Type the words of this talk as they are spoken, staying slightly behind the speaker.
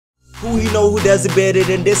Who you know who does it better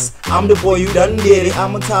than this? I'm the boy, you done get it.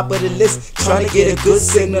 I'm on top of the list, trying to get a good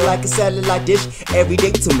signal like a satellite dish. Every day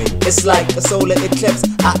to me, it's like a solar eclipse.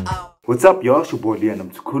 What's up, y'all? It's your boy Lee and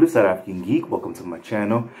I'm South African Geek. Welcome to my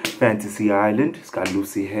channel, Fantasy Island. It's got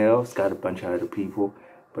Lucy Hale. It's got a bunch of other people,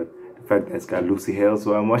 but the fact that it's got Lucy Hale,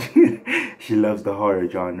 so I'm watching it. She loves the horror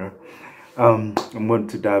genre. I'm going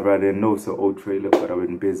to dive right in. No, it's an old trailer, but I've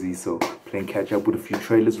been busy, so playing catch up with a few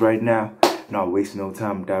trailers right now. Not wasting no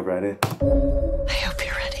time. Dive right in. I hope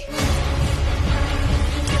you're ready.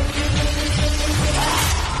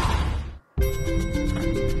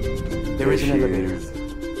 There is an elevator.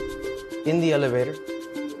 In the elevator,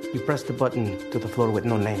 you press the button to the floor with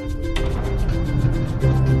no name.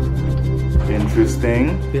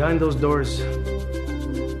 Interesting. Behind those doors,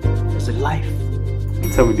 there's a life.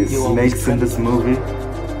 Tell me there's snakes in this movie.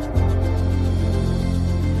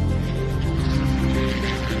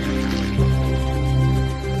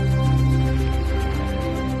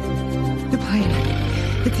 The plane.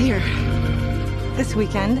 It's here. This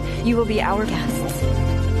weekend, you will be our guests.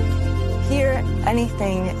 Here,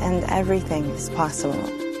 anything and everything is possible.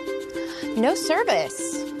 No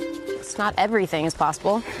service. It's not everything is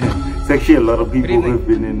possible. It's actually a lot of people who've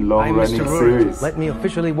been in long-running series. Let me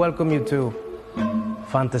officially welcome you to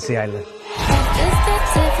Fantasy Island.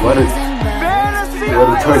 What a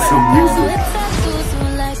choice of music.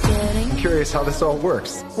 I'm curious how this all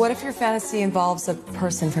works. What if your fantasy involves a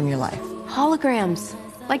person from your life? Holograms,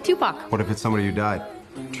 like Tupac. What if it's somebody who died?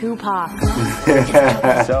 Tupac.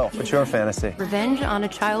 So, what's your fantasy? Revenge on a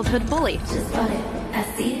childhood bully.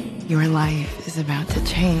 Your life is about to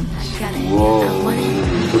change. Whoa.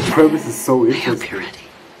 The premise is so I hope interesting. you're ready.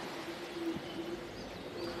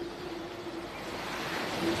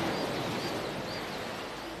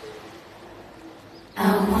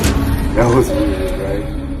 That was weird, right?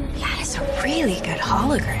 Yeah, it's a really good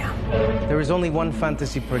hologram. There is only one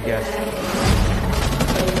fantasy per guest.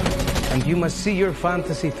 And you must see your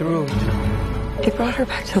fantasy through. It brought her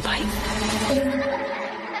back to life.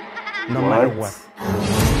 No matter what.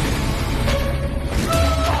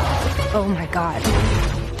 Oh my god.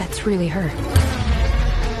 That's really her.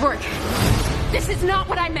 Rourke, this is not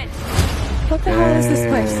what I meant. What the hell is this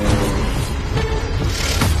place?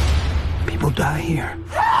 People die here.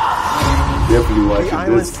 Definitely The watching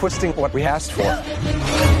island's this. twisting what we asked for.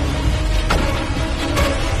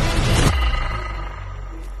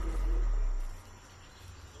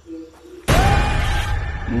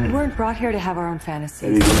 We weren't brought here to have our own And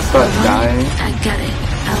fantasies. he's gonna start dying. I got it.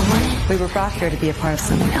 I want it. We were brought here to be a part of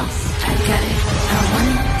someone else. I got it. I want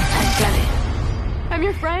it. I got it. I'm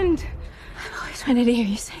your friend. I've always wanted to hear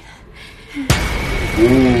you say that.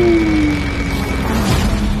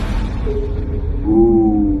 Ooh.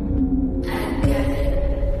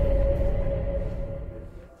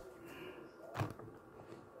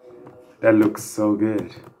 That looks so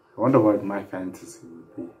good. I wonder what my fantasy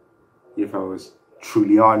would be if I was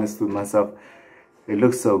truly honest with myself. It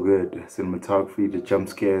looks so good. Cinematography, the jump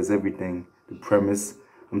scares, everything, the premise.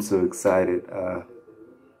 I'm so excited.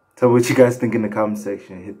 Tell me what you guys think in the comment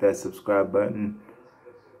section. Hit that subscribe button.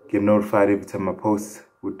 Get notified every time I post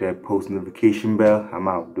with that post notification bell. I'm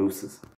out. Deuces.